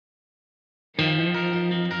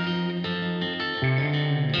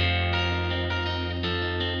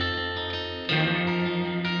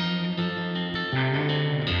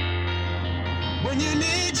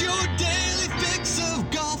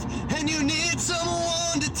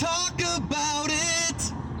Someone to talk about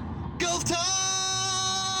it. Golf talk.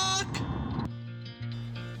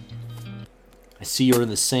 I see you're in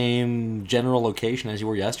the same general location as you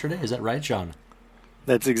were yesterday. Is that right, Sean?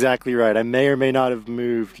 That's exactly right. I may or may not have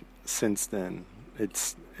moved since then.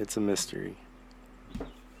 It's a mystery.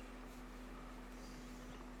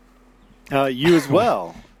 You as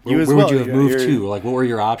well. Where would you have moved to? Like, what were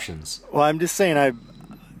your options? Well, I'm just saying.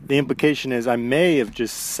 The implication is I may have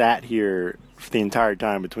just sat here for the entire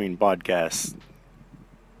time between podcasts.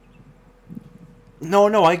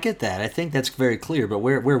 No, I get that. I think that's very clear. But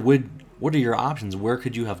what are your options? Where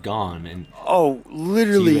could you have gone? And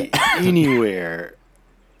literally anywhere.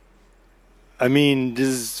 I mean,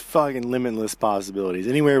 just fucking limitless possibilities.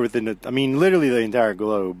 Anywhere within literally the entire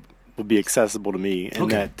globe will be accessible to me in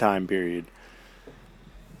that time period.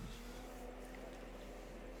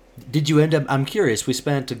 Did you end up... I'm curious. We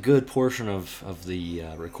spent a good portion of the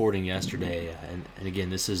recording yesterday. And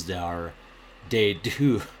again, this is our day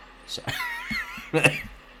 2. Sorry.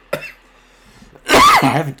 I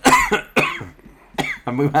haven't...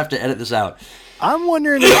 I'm going to have to edit this out. I'm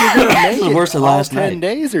wondering if you're going to make it worse than all last 10 night.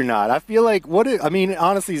 days or not. I feel like,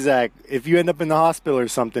 honestly, Zach, if you end up in the hospital or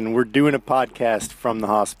something, we're doing a podcast from the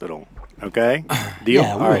hospital. Okay? Deal?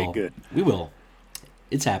 Yeah, all right, good. We will.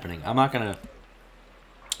 It's happening. I'm not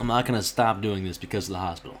gonna stop doing this because of the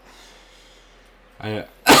hospital. I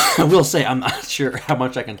will say I'm not sure how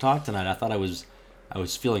much I can talk tonight. I thought I was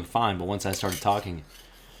feeling fine, but once I started talking,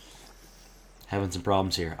 having some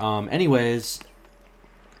problems here. Anyways,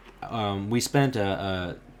 we spent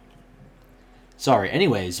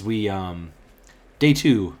we day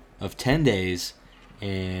 2 of 10 days,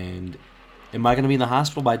 and am I going to be in the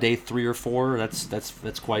hospital by day 3 or 4?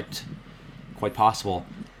 That's quite possible.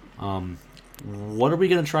 What are we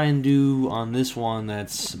going to try and do on this one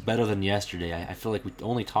that's better than yesterday? I feel like we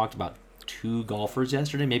only talked about 2 golfers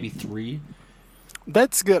yesterday, maybe 3.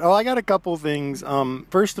 That's good. Oh, I got a couple things.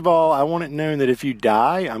 First of all, I want it known that if you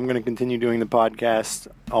die, I'm going to continue doing the podcast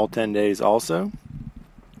all 10 days also.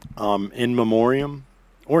 In memoriam,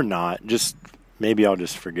 or not. Just maybe I'll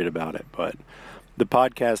just forget about it, but the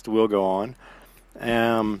podcast will go on.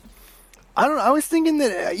 I don't know. I was thinking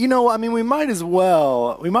that, we might as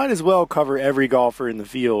well cover every golfer in the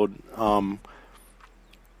field. But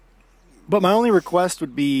my only request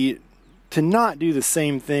would be to not do the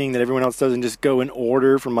same thing that everyone else does and just go in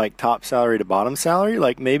order from like top salary to bottom salary.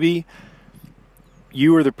 Like maybe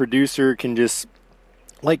you or the producer can just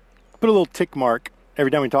like put a little tick mark every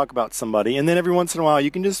time we talk about somebody, and then every once in a while you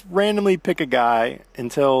can just randomly pick a guy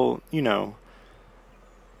until we've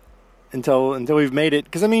made it.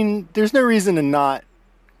 Because there's no reason to not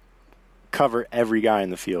cover every guy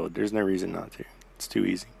in the field. There's no reason not to. It's too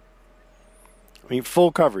easy.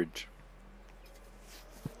 Full coverage.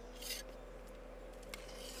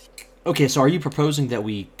 Okay, so are you proposing that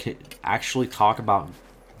we actually talk about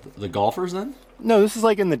the golfers then? No, this is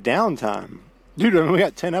like in the downtime. Dude, we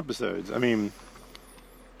got 10 episodes. Like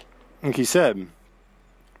you said,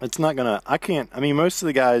 it's not going to... most of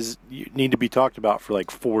the guys need to be talked about for like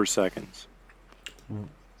 4 seconds.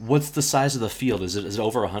 What's the size of the field? Is it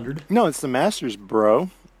over 100? No, it's the Masters, bro.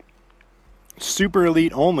 Super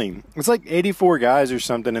elite only. It's like 84 guys or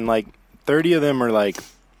something, and like 30 of them are like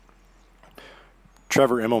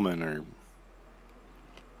Trevor Immelman or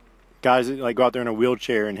guys that like go out there in a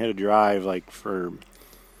wheelchair and hit a drive like for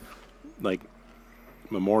like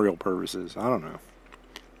memorial purposes. I don't know.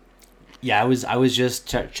 Yeah, I was just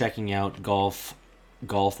checking out Golf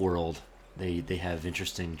World. They have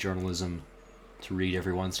interesting journalism to read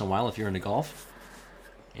every once in a while if you're into golf.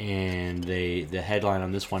 And the headline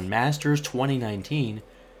on this one, Masters 2019,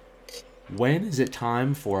 when is it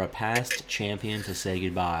time for a past champion to say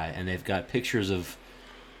goodbye? And they've got pictures of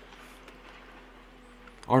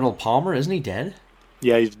Arnold Palmer. Isn't he dead?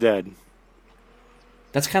 Yeah, he's dead.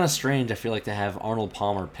 That's kind of strange, I feel like, to have Arnold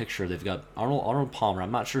Palmer picture. They've got Arnold Palmer.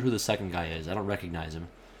 I'm not sure who the second guy is. I don't recognize him.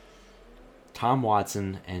 Tom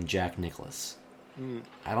Watson and Jack Nicklaus.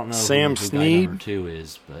 I don't know Sam who Snead? guy number 2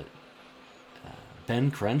 is, but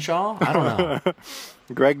Ben Crenshaw? I don't know.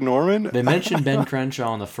 Greg Norman? They mentioned Ben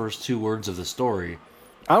Crenshaw in the first 2 words of the story.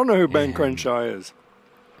 I don't know who Ben Crenshaw is.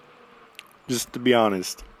 Just to be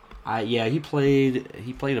honest. He played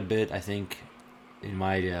a bit, I think, in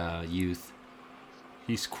my youth.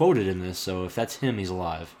 He's quoted in this, so if that's him, he's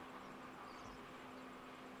alive.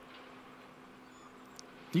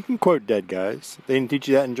 You can quote dead guys. They didn't teach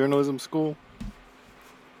you that in journalism school?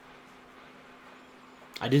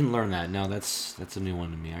 I didn't learn that. No, that's a new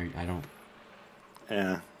one to me. I don't.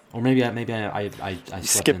 Yeah. Or maybe I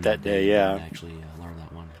skipped that day. Yeah. And actually learned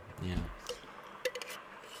that one. Yeah.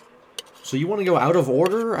 So you want to go out of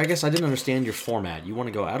order? I guess I didn't understand your format. You want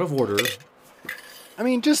to go out of order. I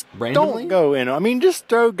mean, just Randomly? don't go in. I mean, just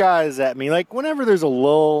throw guys at me. Like, whenever there's a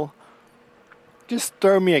lull, just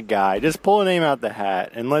throw me a guy. Just pull a name out the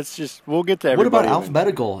hat, and we'll get to What everybody. about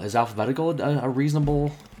alphabetical? Is alphabetical a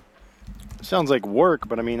reasonable... Sounds like work,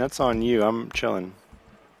 but I mean, that's on you. I'm chilling.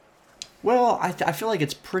 Well, I feel like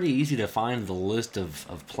it's pretty easy to find the list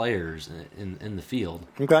of players in the field.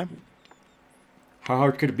 Okay. How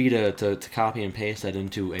hard could it be to copy and paste that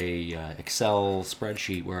into a Excel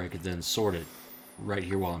spreadsheet where I could then sort it right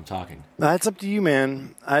here while I'm talking? That's up to you,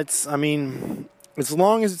 man. I mean, as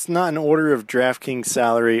long as it's not in order of DraftKings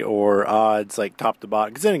salary or odds, like top to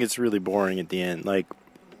bottom, because then it gets really boring at the end. Like,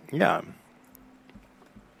 yeah.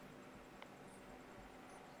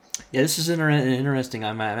 Yeah, this is interesting.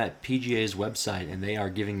 I'm at PGA's website, and they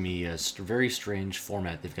are giving me a very strange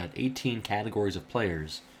format. They've got 18 categories of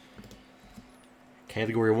players.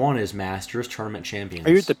 Category 1 is Masters Tournament Champions.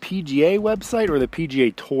 Are you at the PGA website or the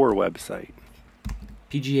PGA Tour website?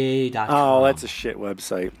 PGA.com. Oh, that's a shit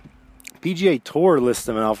website. PGA Tour lists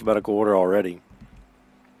them in alphabetical order already.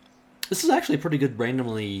 This is actually a pretty good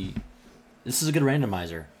randomly... This is a good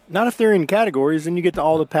randomizer. Not if they're in categories, then you get to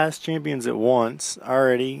all the past champions at once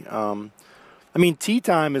already. I mean, Tea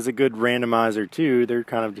Time is a good randomizer too. They're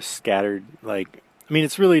kind of just scattered. Like, I mean,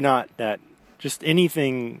 it's really not that. Just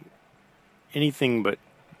anything but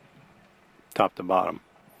top to bottom.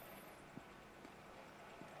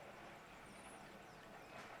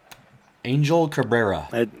 Angel Cabrera.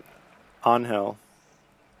 Angel.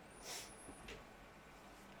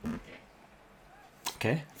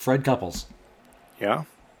 Okay. Fred Couples. Yeah.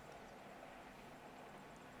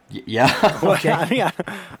 Yeah. Okay.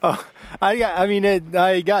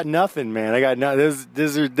 I got nothing, man. I got no.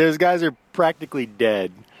 Those guys are practically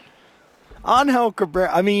dead. Angel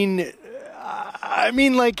Cabrera. I mean,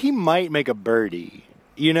 like he might make a birdie.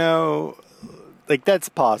 You know, like that's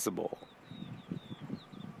possible.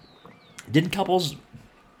 Didn't Couples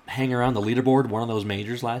hang around the leaderboard one of those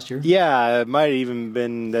majors last year? Yeah, it might have even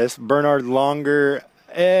been this Bernard Longer.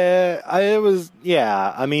 It was.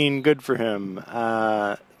 Yeah, I mean, good for him.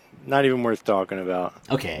 Not even worth talking about.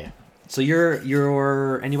 Okay, so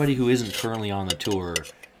you're anybody who isn't currently on the tour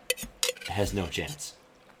has no chance.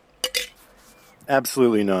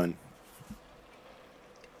 Absolutely none.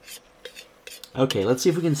 Okay, let's see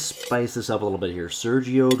if we can spice this up a little bit here.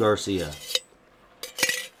 Sergio Garcia.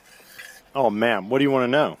 Oh man, what do you want to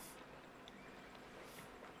know?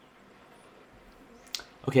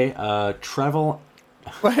 Okay, Trevor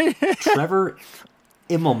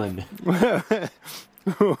Immelman.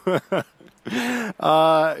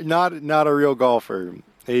 Not a real golfer.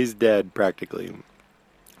 He's dead practically.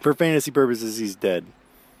 For fantasy purposes, he's dead.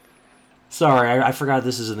 Sorry, I forgot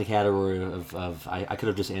this is in the category of I could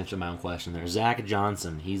have just answered my own question there. Zach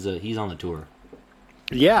Johnson, he's on the tour.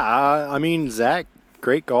 Yeah, I mean Zach,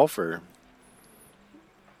 great golfer.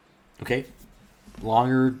 Okay,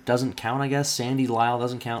 Longer doesn't count, I guess. Sandy Lyle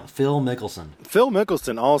doesn't count. Phil Mickelson. Phil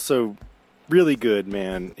Mickelson also really good,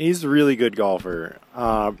 man. He's a really good golfer.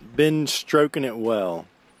 Been stroking it well.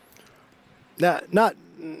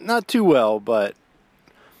 Not too well, but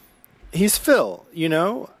he's Phil, you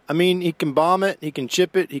know? I mean, he can bomb it, he can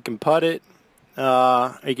chip it, he can putt it,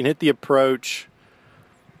 he can hit the approach.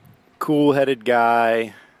 Cool-headed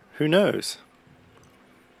guy. Who knows?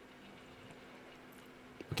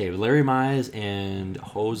 Okay, Larry Mize and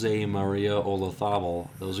Jose Maria Olazabal.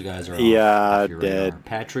 Those guys are Yeah, off your dead. radar.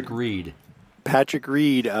 Patrick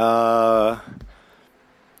Reed.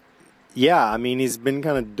 Yeah, I mean, he's been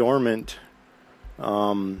kind of dormant,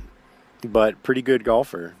 but pretty good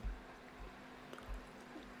golfer.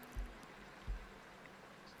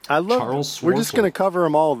 Charles We're just Schwartzel. going to cover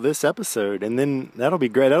them all this episode, and then that'll be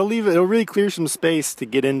great. It'll really clear some space to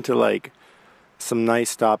get into like some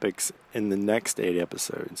nice topics in the next 8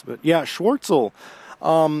 episodes. But yeah, Schwartzel,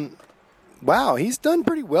 wow, he's done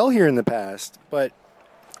pretty well here in the past, but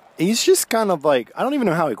he's just kind of like, I don't even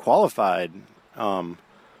know how he qualified. I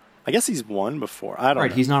guess he's won before. I don't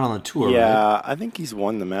know. He's not on the tour, Yeah, right? I think he's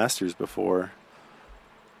won the Masters before.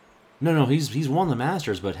 No, he's won the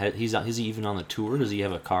Masters, but is he even on the tour? Does he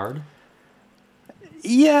have a card?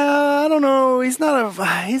 Yeah, I don't know. He's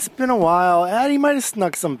been a while. He might have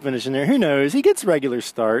snuck some finish in there. Who knows? He gets regular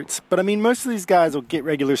starts. But, I mean, most of these guys will get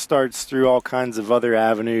regular starts through all kinds of other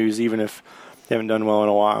avenues, even if they haven't done well in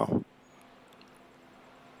a while.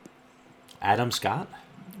 Adam Scott?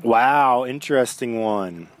 Wow, interesting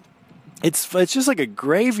one. It's just like a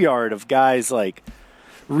graveyard of guys like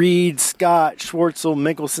Reed, Scott, Schwartzel,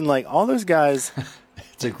 Mickelson, like all those guys.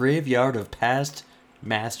 It's a graveyard of past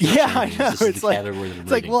Masters Yeah, I champions. know. This is It's the like, category that I'm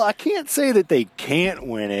it's like, reading. well, I can't say that they can't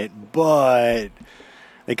win it, but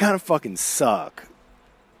they kind of fucking suck.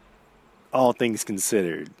 All things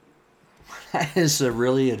considered. That is a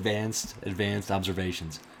really advanced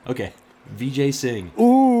observations. Okay, Vijay Singh.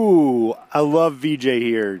 Ooh, I love VJ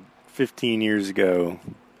here 15 years ago.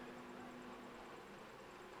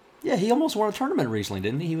 Yeah, he almost won a tournament recently,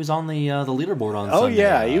 didn't he? He was on the leaderboard on Oh, Sunday.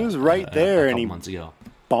 yeah, he was right there, a and couple he months ago.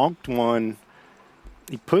 Bonked one.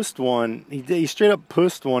 He pussed one. He straight up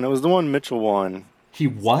pussed one. It was the one Mitchell won. He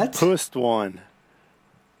what? Pussed one.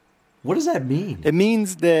 What does that mean? It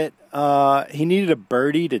means that he needed a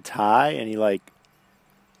birdie to tie, and he like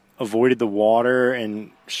avoided the water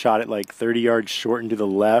and shot it like 30 yards short into the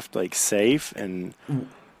left, like safe, and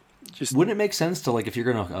just Wouldn't it make sense to, like, if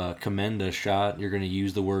you're gonna commend a shot, you're gonna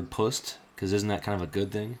use the word "pussed"? Because isn't that kind of a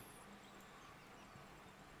good thing?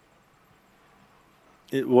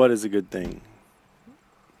 what is a good thing?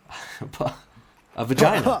 A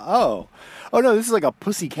vagina. Oh no, this is like a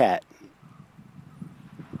pussy cat.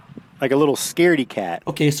 Like a little scaredy cat.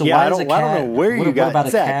 Okay, so yeah, why I is don't, a cat? I don't know where what you got about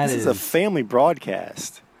a Zach, cat? This is a family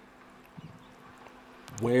broadcast.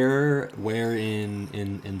 Where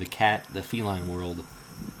in the cat, the feline world, how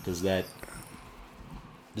does that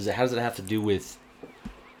have to do with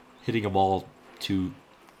hitting a ball too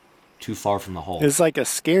far from the hole? It's like a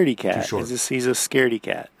scaredy cat. short. He's a scaredy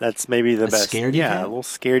cat. That's maybe the best. scaredy yeah, cat? a little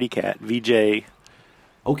scaredy cat. VJ,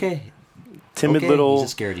 Okay, timid okay, little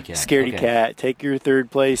he's a scaredy cat. Scaredy Okay. cat. Take your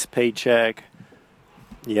third place paycheck.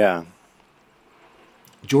 Yeah.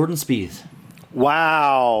 Jordan Spieth.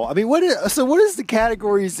 Wow. I mean, what is the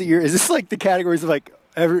categories that is this like the categories of like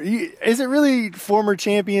is it really former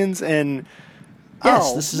champions and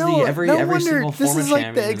Yes, this is every wonder, single this former is like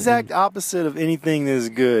champion the exact opposite of anything that is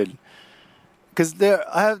good. Because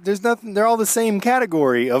there's nothing. They're all the same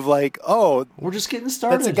category of like, oh, We're just getting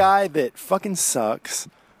started. that's a guy that fucking sucks,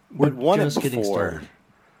 but We're won it just getting before. started.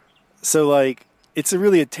 So like, it's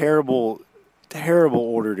a terrible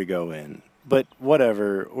order to go in. But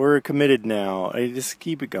whatever, we're committed now. I just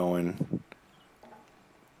keep it going.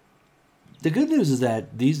 The good news is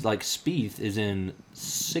that these, like, Spieth is in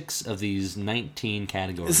 6 of these 19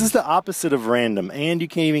 categories. This is the opposite of random, and you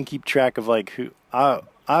can't even keep track of like who.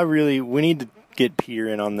 We need to get Peter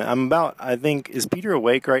in on that. I think, is Peter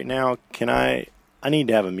awake right now? I need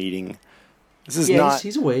to have a meeting. This is not.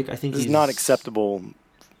 He's awake. I think This he's is not acceptable.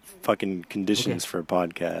 Fucking conditions Okay. for a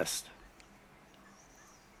podcast.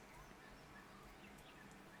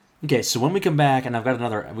 Okay, so when we come back, and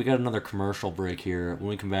we got another commercial break here. When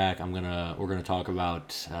we come back, we're gonna talk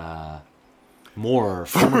about more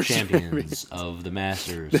former champions of the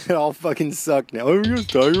Masters. They all fucking suck now. Oh, yes,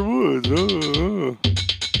 Tiger Woods.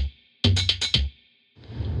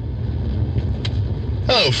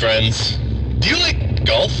 Hello, friends. Do you like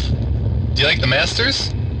golf? Do you like the Masters?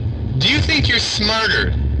 Do you think you're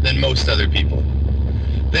smarter than most other people?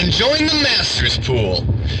 Then join the Masters Pool.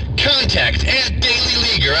 Contact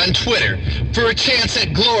 @DailyLeaguer on Twitter for a chance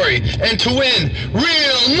at glory and to win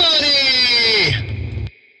real money!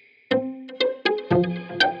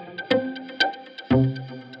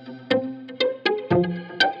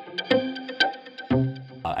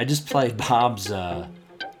 I just played Bob's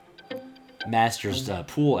Masters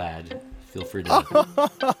pool ad. Feel free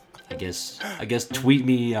to, I guess tweet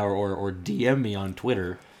me or DM me on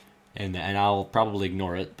Twitter, and I'll probably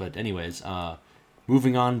ignore it. But anyways,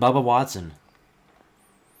 moving on, Bubba Watson.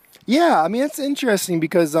 Yeah, I mean, it's interesting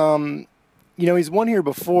because, he's won here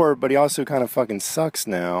before, but he also kind of fucking sucks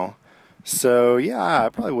now. So, yeah, I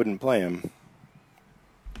probably wouldn't play him.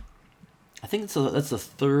 I think that's the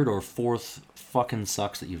third or fourth fucking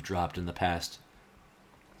sucks that you've dropped in the past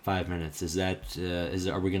 5 minutes.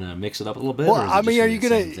 Are we gonna mix it up a little bit? Well, or is it I mean, just are you the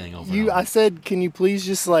gonna? same thing over and over? I said, can you please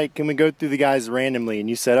just can we go through the guys randomly? And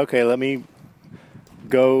you said, okay, let me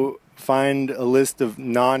go find a list of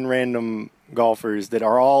non-random golfers that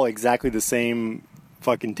are all exactly the same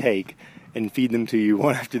fucking take and feed them to you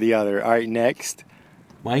one after the other. All right, next.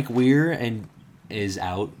 Mike Weir is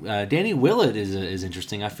out. Danny Willett is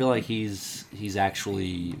interesting. I feel like he's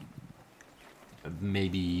actually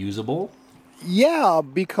maybe usable. Yeah,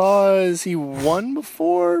 because he won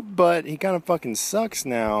before, but he kind of fucking sucks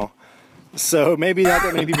now. So maybe not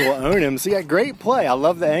that many people own him. So yeah, great play. I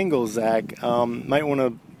love the angle, Zach. Might want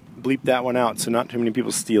to bleep that one out so not too many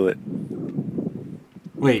people steal it.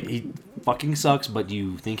 Wait, he fucking sucks, but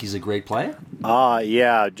you think he's a great player?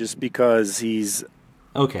 Yeah, just because he's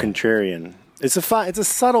Okay. contrarian. It's a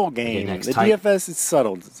subtle game. next, the type. DFS is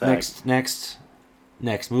subtle, Zach. Next.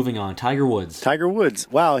 Next, moving on, Tiger Woods. Tiger Woods.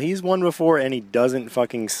 Wow, he's won before and he doesn't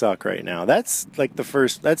fucking suck right now. That's like the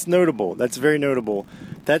first. That's notable. That's very notable.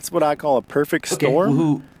 That's what I call a perfect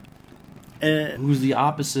storm. Who's the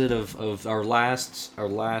opposite of our last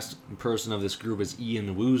person of this group is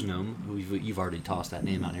Ian Woosnam, who you've already tossed that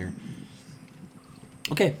name out here.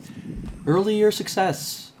 Okay, earlier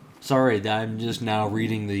success. Sorry, I'm just now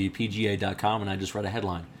reading the PGA.com and I just read a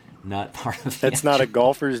headline. Not part of. That's not a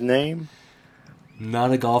golfer's name.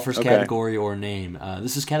 Not a golfer's category or name.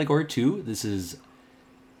 This is category 2. This is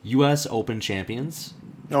U.S. Open champions.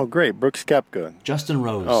 Oh, great, Brooks Koepka. Justin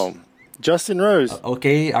Rose. Oh. Justin Rose.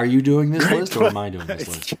 Okay, are you doing this list or am I doing this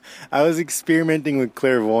list? I was experimenting with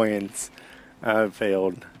clairvoyance. I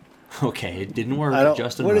failed. Okay, it didn't work.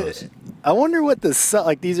 Justin Rose. I wonder what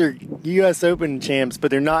these are U.S. Open champs,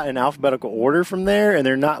 but they're not in alphabetical order from there, and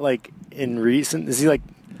they're not like in recent. Is he like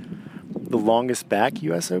the longest back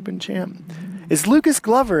U.S. Open champ? Is Lucas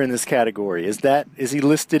Glover in this category? Is he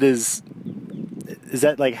listed as? Is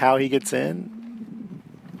that like how he gets in?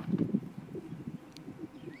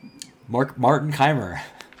 Martin Keimer.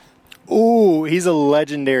 Ooh, he's a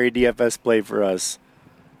legendary DFS play for us.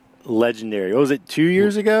 Legendary. What was it, 2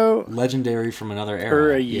 years ago? Legendary from another era.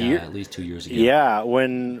 Or a year? Yeah, at least 2 years ago. Yeah,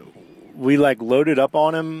 when we like loaded up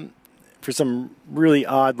on him for some really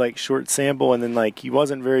odd like short sample, and then like he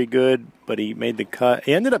wasn't very good, but he made the cut.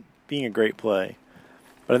 He ended up being a great play.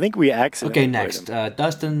 But I think we accidentally Okay, next.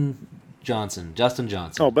 Justin Johnson.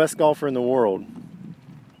 Oh, best golfer in the world.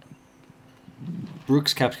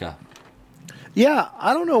 Brooks Koepka. Yeah,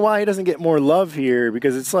 I don't know why he doesn't get more love here,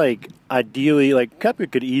 because it's like ideally, like Koepka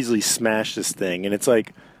could easily smash this thing, and it's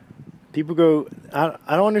like people go, I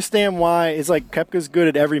don't understand why. It's like Koepka's good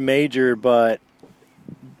at every major, but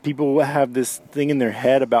people have this thing in their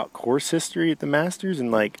head about course history at the Masters,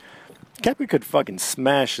 and like Koepka could fucking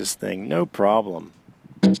smash this thing, no problem.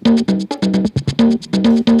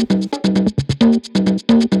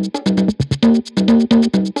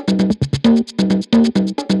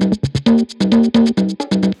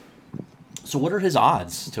 So what are his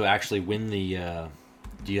odds to actually win the...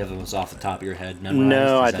 do you have those off the top of your head memorized?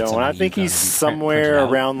 No, I don't. I think he's somewhere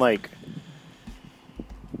around like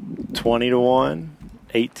 20 to 1,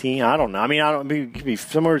 18. I don't know. I mean, he could be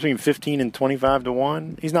somewhere between 15 and 25 to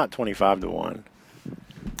 1. He's not 25 to 1.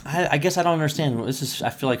 I guess I don't understand. I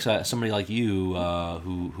feel like somebody like you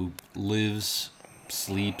who lives,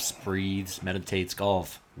 sleeps, breathes, meditates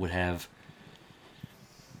golf would have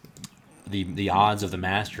the odds of the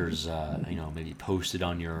Masters, maybe posted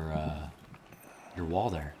on your wall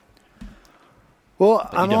there. Well,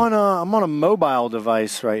 I'm on a mobile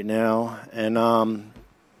device right now, and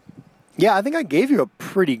yeah, I think I gave you a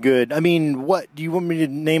pretty good. I mean, what do you want me to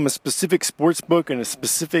name a specific sports book and a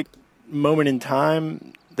specific moment in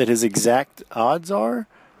time that his exact odds are?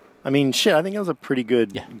 I mean, shit, I think that was a pretty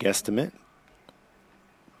good guesstimate.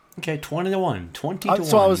 Okay, 20 to 1. 20 to 1.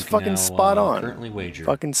 So I was fucking spot on. Currently wagered.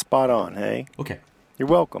 Fucking spot on, hey? Okay. You're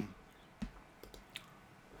welcome.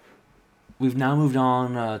 We've now moved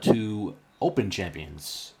on to Open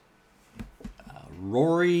champions.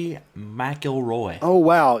 Rory McIlroy. Oh,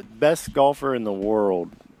 wow. Best golfer in the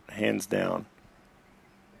world, hands down.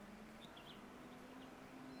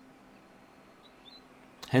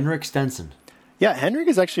 Henrik Stenson. Yeah, Henrik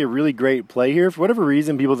is actually a really great play here. For whatever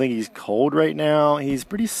reason, people think he's cold right now. He's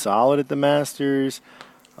pretty solid at the Masters.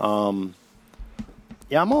 Yeah, I'm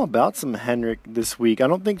all about some Henrik this week. I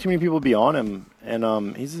don't think too many people will be on him,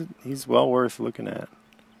 and he's well worth looking at.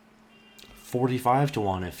 45 to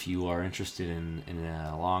 1 if you are interested in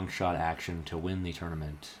a long shot action to win the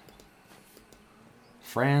tournament.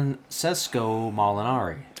 Francesco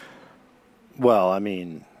Molinari. Well, I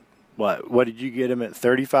mean, what did you get him at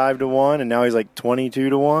 35 to 1, and now he's like 22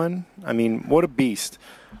 to 1? I mean, what a beast.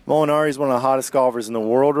 Molinari is one of the hottest golfers in the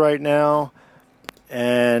world right now.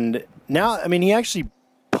 And now, I mean, he actually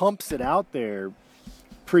pumps it out there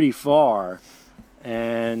pretty far.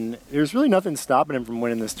 And there's really nothing stopping him from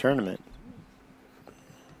winning this tournament.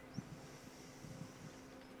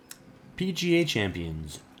 PGA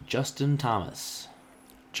champions, Justin Thomas.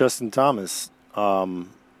 Justin Thomas.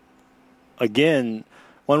 Again,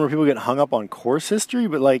 one where people get hung up on course history,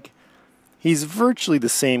 but like he's virtually the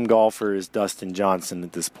same golfer as Dustin Johnson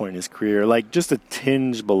at this point in his career, like just a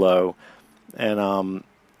tinge below. And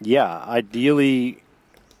yeah, ideally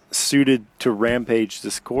suited to rampage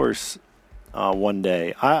this course one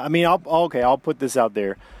day. I mean, I'll put this out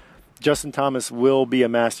there. Justin Thomas will be a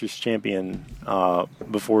Masters champion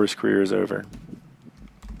before his career is over.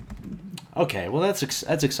 Okay, well that's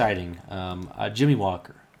exciting. Jimmy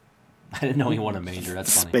Walker. I didn't know he won a major.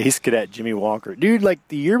 That's funny. Space Cadet Jimmy Walker. Dude, like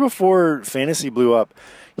the year before Fantasy blew up,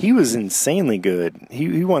 he was insanely good.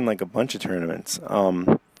 He won like a bunch of tournaments.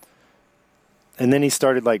 And then he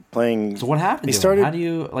started like playing. So what happened He to him? started. How do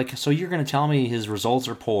you like? So you're going to tell me his results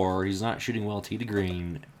are poor. He's not shooting well tee to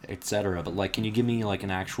green, etc. But like, can you give me like an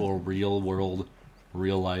actual real world,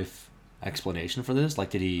 real life explanation for this? Like,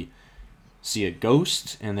 did he see a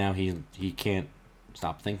ghost and now he can't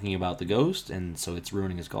stop thinking about the ghost, and so it's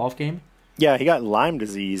ruining his golf game? Yeah, he got Lyme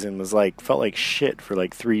disease and was like felt like shit for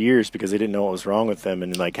like 3 years because they didn't know what was wrong with him,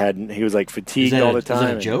 and like he was like fatigued all the time. Is that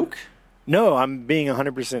a and- joke? No, I'm being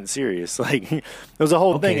 100% serious. Like, it was a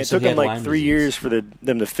whole Okay, thing. It so took he him had like Lyme 3 disease. years for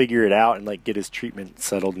them to figure it out and like get his treatment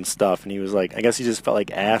settled and stuff. And he was like, I guess he just felt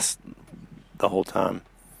like ass the whole time.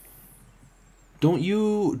 Don't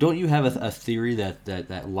you have a theory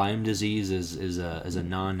that Lyme disease is a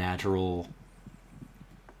non-natural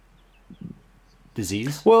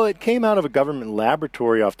disease? Well, it came out of a government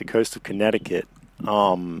laboratory off the coast of Connecticut.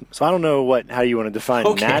 So I don't know how you want to define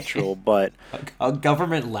Okay. natural, but A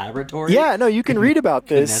government laboratory? yeah, no, you can read about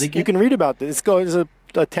this. Connecticut? You can read about this. There's a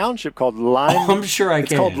township called Lyme. Oh, I'm sure I It's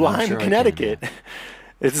can. called I'm Lyme, sure I can, Connecticut. yeah.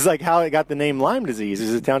 This is like how it got the name Lyme disease.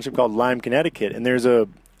 There's a township called Lyme, Connecticut, and there's a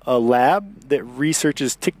lab that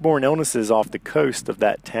researches tick-borne illnesses off the coast of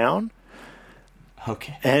that town.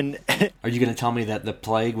 Okay. And Are you going to tell me that the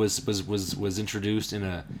plague was introduced in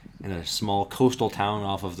a small coastal town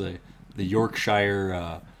off of the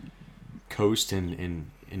Yorkshire coast in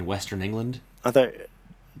Western England? I thought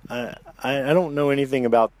I don't know anything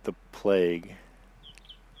about the plague.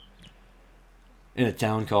 In a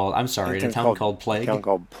town called Plague? A town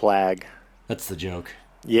called Plague. That's the joke.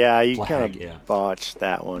 Yeah, you Plague, kind of yeah. botched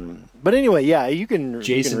that one. But anyway, yeah, you can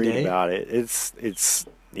Jason read Day? about it. It's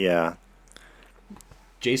yeah.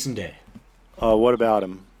 Jason Day. What about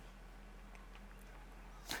him?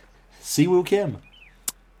 Siwoo Kim.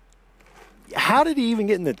 How did he even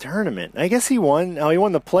get in the tournament? I guess he won. Oh, he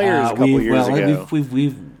won the Players a couple years ago.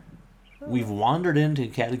 We've wandered into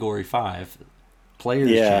Category 5,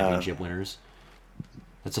 Players Yeah. Championship winners.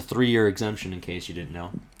 That's a 3-year exemption, in case you didn't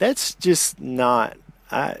know. That's just not.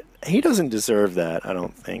 He doesn't deserve that, I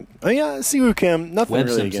don't think. Oh yeah, Siwoo Kim. Nothing Webb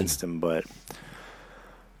really Simpson. against him, but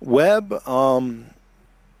Webb.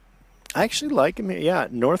 I actually like him. Yeah,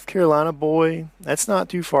 North Carolina boy. That's not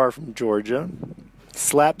too far from Georgia.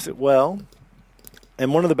 Slaps it well.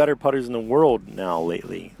 And one of the better putters in the world now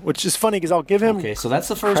lately, which is funny because I'll give him Okay, so that's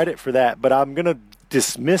the first. credit for that, but I'm going to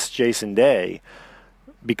dismiss Jason Day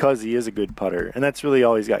because he is a good putter, and that's really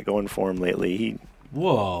all he's got going for him lately.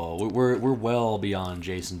 Whoa, we're well beyond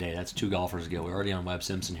Jason Day. That's 2 golfers ago. We're already on Webb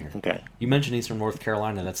Simpson here. Okay. You mentioned he's from North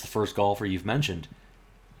Carolina. That's the first golfer you've mentioned.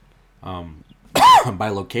 By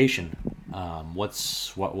location,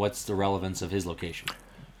 what's the relevance of his location?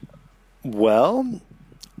 Well,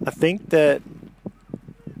 I think that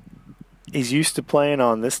he's used to playing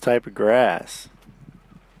on this type of grass.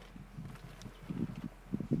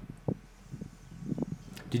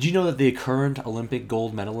 Did you know that the current Olympic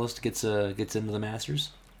gold medalist gets into the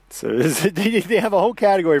Masters? So they have a whole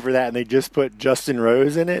category for that, and they just put Justin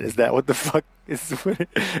Rose in it. Is that what the fuck is that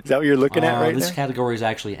what you're looking at right This now? category is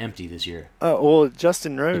actually empty this year Oh, well,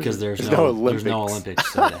 Justin Rose. because there's Olympics. no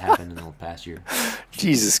Olympics that happened in the past year.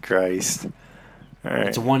 Jesus Christ. All right.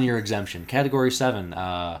 It's a 1-year exemption. Category 7,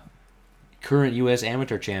 current U.S.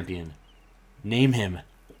 amateur champion. Name him.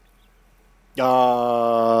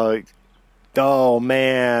 Oh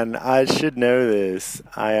man, I should know this.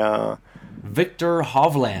 Victor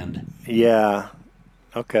Hovland. Yeah.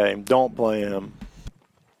 Okay, don't play him.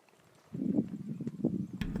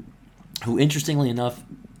 Who, interestingly enough,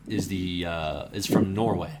 is from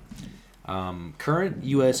Norway. Current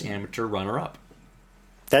U.S. amateur runner-up.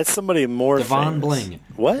 That's somebody more Devon famous. Bling.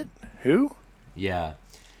 What? Who? Yeah.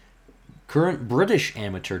 Current British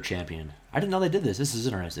amateur champion. I didn't know they did this. This is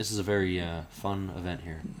interesting. This is a very fun event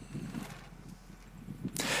here.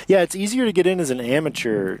 Yeah, it's easier to get in as an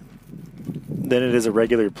amateur than it is a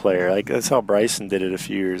regular player. Like that's how Bryson did it a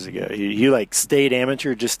few years ago. He like stayed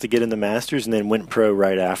amateur just to get in the Masters and then went pro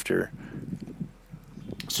right after.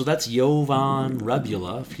 So that's Jovan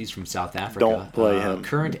Rebula. He's from South Africa. Don't play him.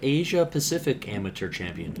 Current Asia Pacific amateur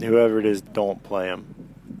champion. Whoever it is, don't play him.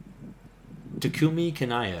 Takumi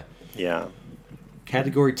Kanaya. Yeah.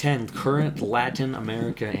 Category 10, current Latin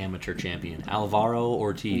America amateur champion. Alvaro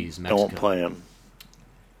Ortiz, Mexico. Don't play him.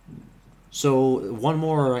 So one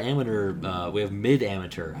more amateur. We have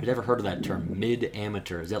mid-amateur. I've never heard of that term.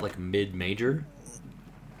 Mid-amateur. Is that like mid-major?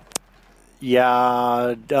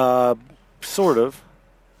 Yeah, sort of.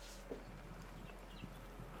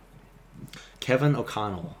 Kevin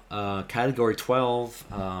O'Connell, category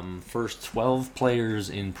 12, first 12 players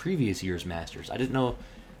in previous year's Masters. I didn't know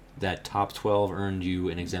that top 12 earned you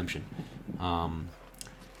an exemption.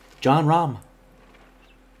 John Rahm,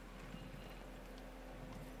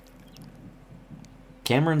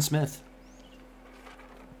 Cameron Smith.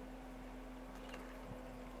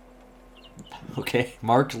 Okay,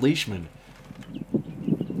 Mark Leishman.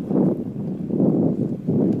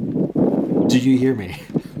 Did you hear me?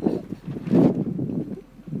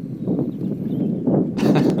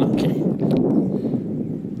 Okay.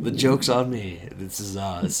 The joke's on me. This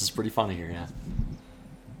is pretty funny here, yeah.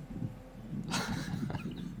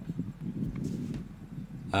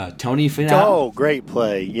 Tony Finau. Oh, great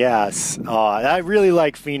play. Yes. I really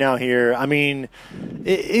like Finau here. I mean,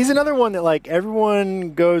 he's another one that, like,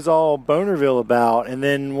 everyone goes all Bonerville about, and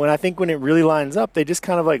then when it really lines up, they just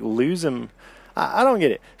kind of, like, lose him. I don't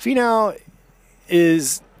get it. Finau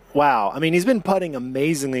is, wow. I mean, he's been putting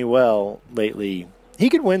amazingly well lately. He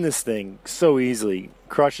could win this thing so easily.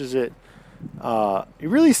 Crushes it. He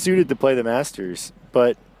really suited to play the Masters,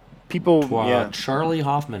 but people, yeah. Charlie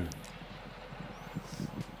Hoffman.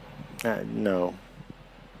 No.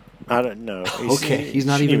 I don't know. He's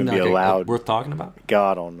not even be allowed. Worth talking about?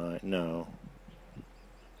 God all night. No.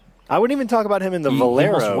 I wouldn't even talk about him in the He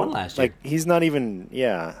Valero. almost won last year. Like, he's not even,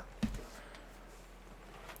 yeah.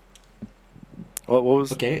 What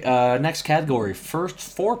was... Okay, next category. First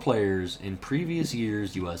 4 players in previous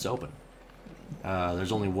year's U.S. Open.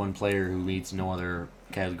 There's only one player who meets no other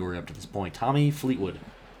category up to this point. Tommy Fleetwood.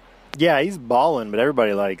 Yeah, he's balling, but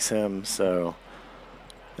everybody likes him, so...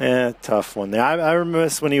 tough one. I remember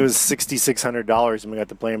when he was $6,600 and we got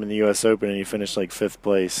to play him in the U.S. Open and he finished like 5th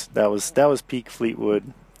place. That was peak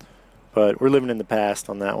Fleetwood, but we're living in the past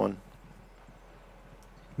on that one.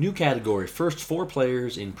 New category. First 4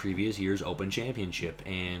 players in previous year's Open Championship,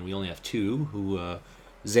 and we only have 2 who,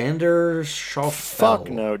 Xander Schauffele. Fuck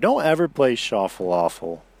no. Don't ever play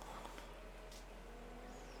Schauffele.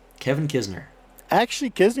 Kevin Kisner. Actually,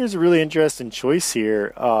 Kisner's a really interesting choice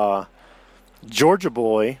here. Georgia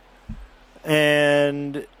boy,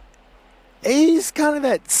 and he's kind of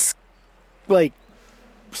that like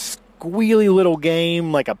squealy little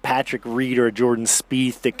game, like a Patrick Reed or a Jordan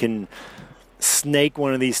Spieth that can snake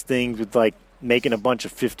one of these things with like making a bunch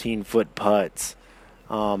of 15-foot putts.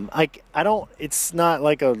 It's not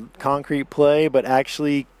like a concrete play, but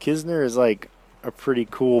actually Kisner is like a pretty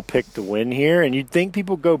cool pick to win here, and you'd think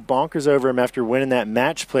people go bonkers over him after winning that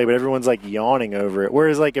match play, but everyone's like yawning over it.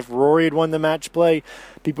 Whereas like if Rory had won the match play,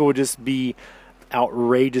 people would just be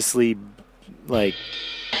outrageously like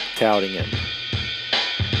touting it.